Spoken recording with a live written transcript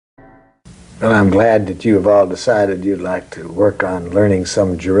Well, I'm glad that you have all decided you'd like to work on learning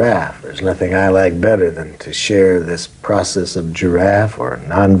some giraffe. There's nothing I like better than to share this process of giraffe or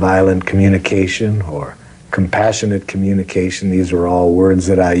nonviolent communication or compassionate communication. These are all words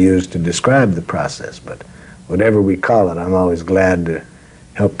that I use to describe the process, but whatever we call it, I'm always glad to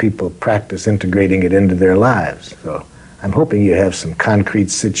help people practice integrating it into their lives. So I'm hoping you have some concrete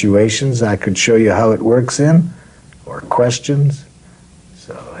situations I could show you how it works in, or questions.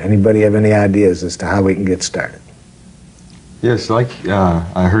 So anybody have any ideas as to how we can get started? Yes, like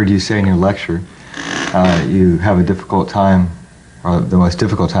I heard you say in your lecture, you have a difficult time, or the most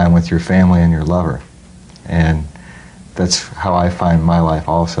difficult time with your family and your lover. And that's how I find my life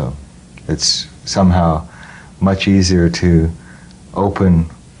also. It's somehow much easier to open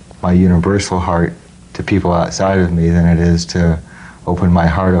my universal heart to people outside of me than it is to open my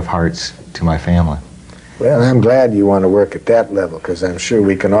heart of hearts to my family. Well, I'm glad you want to work at that level, because I'm sure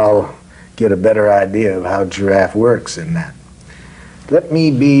we can all get a better idea of how giraffe works in that. Let me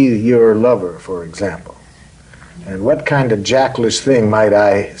be your lover, for example. And what kind of jackalish thing might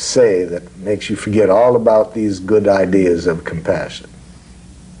I say that makes you forget all about these good ideas of compassion?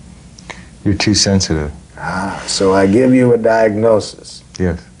 You're too sensitive. Ah, so I give you a diagnosis.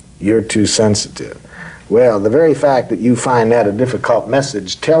 Yes. You're too sensitive. Well, the very fact that you find that a difficult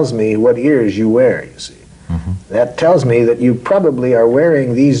message tells me what ears you wear, you see. Mm-hmm. That tells me that you probably are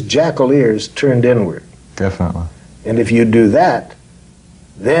wearing these jackal ears turned inward. Definitely. And if you do that,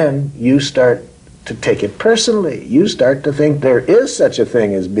 then you start to take it personally. You start to think there is such a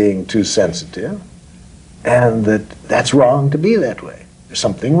thing as being too sensitive, and that's wrong to be that way. There's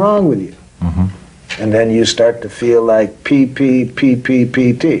something wrong with you. Mm-hmm. And then you start to feel like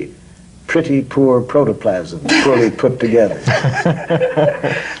PPPPPT, pretty poor protoplasm, poorly put together.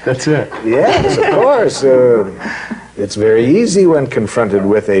 That's it. Yes, of course. It's very easy when confronted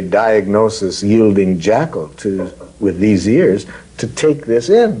with a diagnosis-yielding jackal with these ears to take this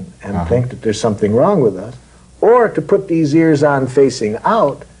in and think that there's something wrong with us, or to put these ears on facing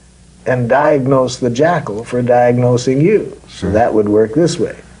out and diagnose the jackal for diagnosing you. Sure. So that would work this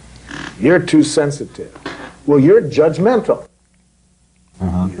way. You're too sensitive. Well, you're judgmental,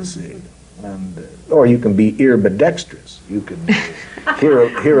 you see. And, or you can be earbidextrous. You can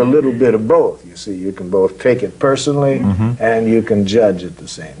hear a little bit of both, you see. You can both take it personally and you can judge at the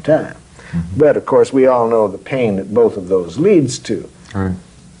same time. But, of course, we all know the pain that both of those leads to. Right.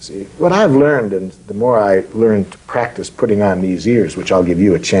 See, what I've learned, and the more I learn to practice putting on these ears, which I'll give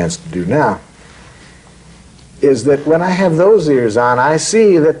you a chance to do now, is that when I have those ears on, I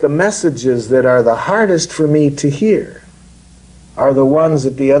see that the messages that are the hardest for me to hear are the ones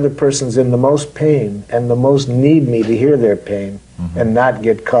that the other person's in the most pain and the most need me to hear their pain and not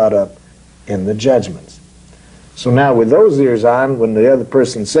get caught up in the judgments. So now with those ears on, when the other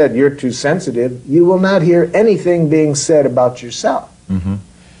person said, you're too sensitive, you will not hear anything being said about yourself.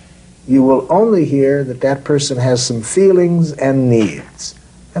 You will only hear that that person has some feelings and needs,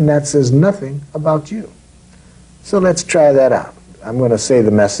 and that says nothing about you. So let's try that out. I'm going to say the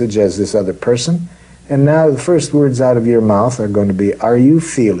message as this other person, and now the first words out of your mouth are going to be, are you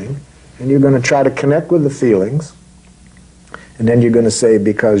feeling? And you're going to try to connect with the feelings, and then you're going to say,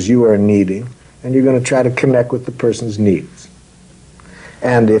 because you are needing, and you're going to try to connect with the person's needs.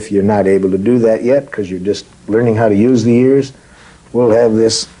 And if you're not able to do that yet, because you're just learning how to use the ears, we'll have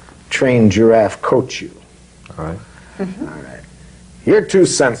this trained giraffe coach you. All right. All right. You're too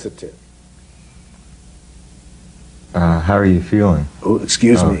sensitive. How are you feeling? Oh,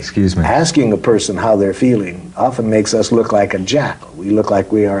 excuse me. Excuse me. Asking a person how they're feeling often makes us look like a jackal. We look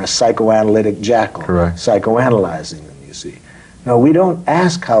like we are a psychoanalytic jackal. Correct. Psychoanalyzing them, you see. No, we don't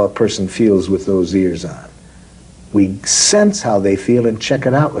ask how a person feels with those ears on. We sense how they feel and check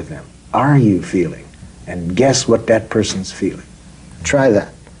it out with them. Are you feeling? And guess what that person's feeling. Try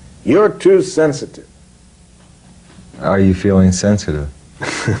that. You're too sensitive. Are you feeling sensitive?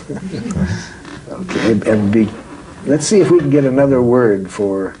 Okay, and let's see if we can get another word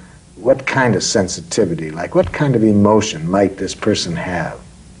for what kind of sensitivity, like what kind of emotion might this person have?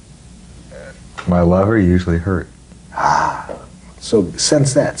 My lover usually hurt. Ah, so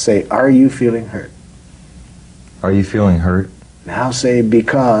sense that. Say, are you feeling hurt? Are you feeling hurt? Now say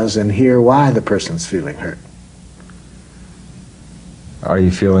because and hear why the person's feeling hurt. Are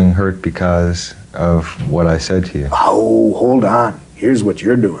you feeling hurt because of what I said to you? Oh, hold on. Here's what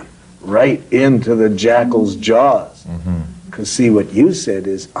you're doing. Right into the jackal's jaws. Because see, what you said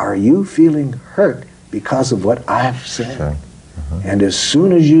is, are you feeling hurt because of what I've said? And as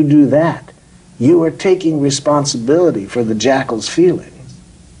soon as you do that, you are taking responsibility for the jackal's feelings,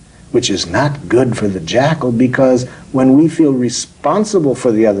 which is not good for the jackal, because when we feel responsible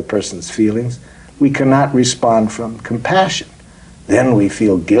for the other person's feelings, we cannot respond from compassion. Then we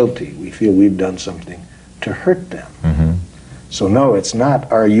feel guilty. We feel we've done something to hurt them. Mm-hmm. So no, it's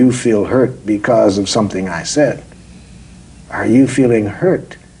not, are you feel hurt because of something I said? Are you feeling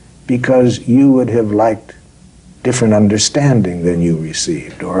hurt because you would have liked different understanding than you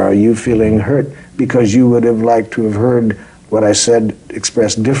received? Or are you feeling hurt because you would have liked to have heard what I said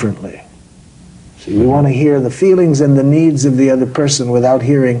expressed differently? See, we want to hear the feelings and the needs of the other person without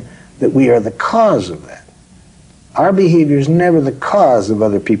hearing that we are the cause of that. Our behavior is never the cause of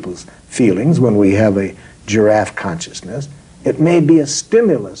other people's feelings when we have a giraffe consciousness. It may be a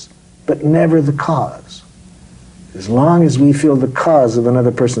stimulus, but never the cause. As long as we feel the cause of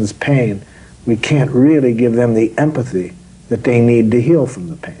another person's pain, we can't really give them the empathy that they need to heal from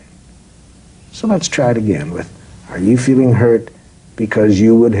the pain. So let's try it again with, are you feeling hurt because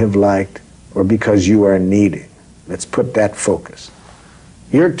you would have liked or because you are needing? Let's put that focus.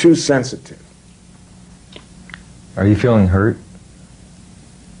 You're too sensitive. Are you feeling hurt?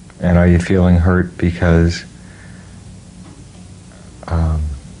 And are you feeling hurt because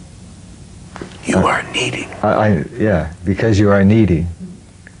you are needing? Yeah, because you are needy.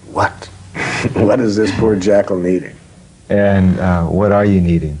 What? What is this poor jackal needing? And what are you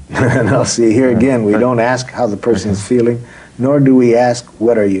needing? Now see, here again, we don't ask how the person's feeling, nor do we ask,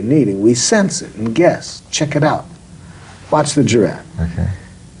 what are you needing? We sense it and guess. Check it out. Watch the giraffe. Okay.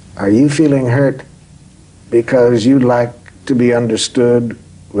 Are you feeling hurt because you'd like to be understood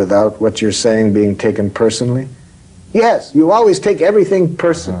without what you're saying being taken personally? Yes, you always take everything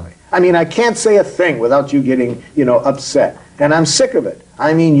personally. I mean, I can't say a thing without you getting, upset. And I'm sick of it.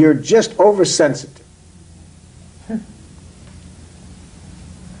 I mean, you're just oversensitive.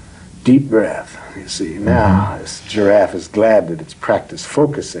 Deep breath. You see, now this giraffe is glad that it's practiced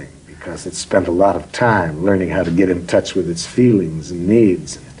focusing because it's spent a lot of time learning how to get in touch with its feelings and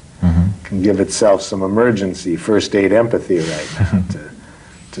needs. And it can give itself some emergency first aid empathy right now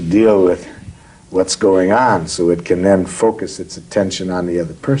to deal with what's going on, so it can then focus its attention on the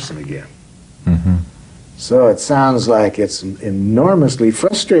other person again. Mm-hmm. So it sounds like it's enormously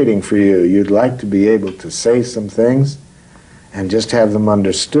frustrating for you. You'd like to be able to say some things and just have them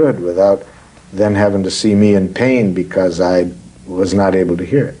understood without then having to see me in pain because I was not able to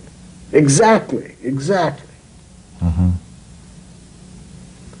hear it. Exactly, exactly. Mm-hmm.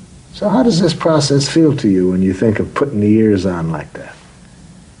 So how does this process feel to you when you think of putting the ears on like that?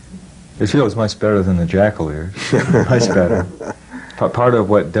 It feels much better than the jackal ears. Much better. Part of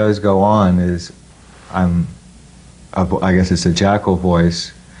what does go on is I guess it's a jackal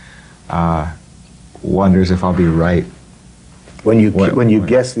voice wonders if I'll be right. When you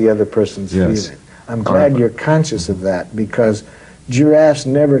guess the other person's feeling. I'm glad you're conscious of that, because giraffes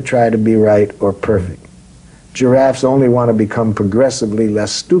never try to be right or perfect. Giraffes only want to become progressively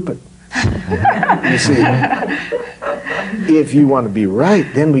less stupid. You see, if you want to be right,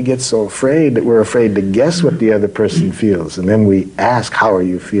 then we get so afraid that we're afraid to guess what the other person feels. And then we ask, how are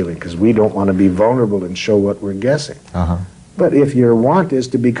you feeling? Because we don't want to be vulnerable and show what we're guessing. But if your want is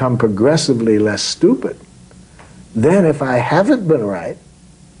to become progressively less stupid, then if I haven't been right,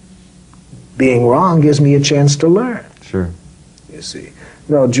 being wrong gives me a chance to learn. Sure. You see.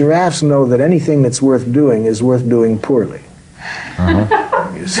 No, giraffes know that anything that's worth doing is worth doing poorly.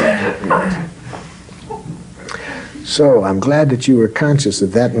 You see. So I'm glad that you were conscious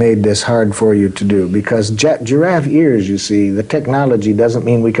that that made this hard for you to do, because giraffe ears, you see, the technology doesn't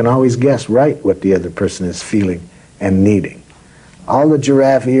mean we can always guess right what the other person is feeling and needing. All the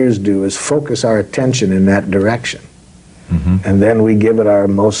giraffe ears do is focus our attention in that direction. And then we give it our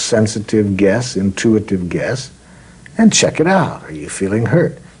most sensitive guess, intuitive guess, and check it out. Are you feeling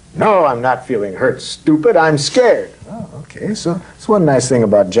hurt? No, I'm not feeling hurt, stupid. I'm scared. Oh, okay. So it's one nice thing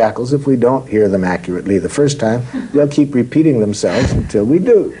about jackals. If we don't hear them accurately the first time, they'll keep repeating themselves until we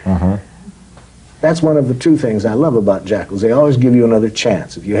do. That's one of the two things I love about jackals. They always give you another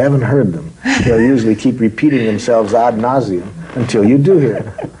chance. If you haven't heard them, they'll usually keep repeating themselves ad nauseum until you do hear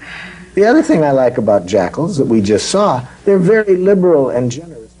them. The other thing I like about jackals that we just saw, they're very liberal and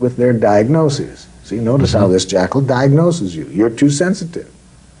generous with their diagnoses. See, notice how this jackal diagnoses you. You're too sensitive.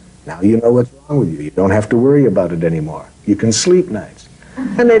 Now you know what's wrong with you. You don't have to worry about it anymore. You can sleep nights.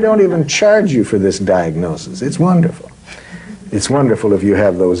 And they don't even charge you for this diagnosis. It's wonderful. It's wonderful if you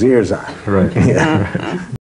have those ears on. Right. Yeah.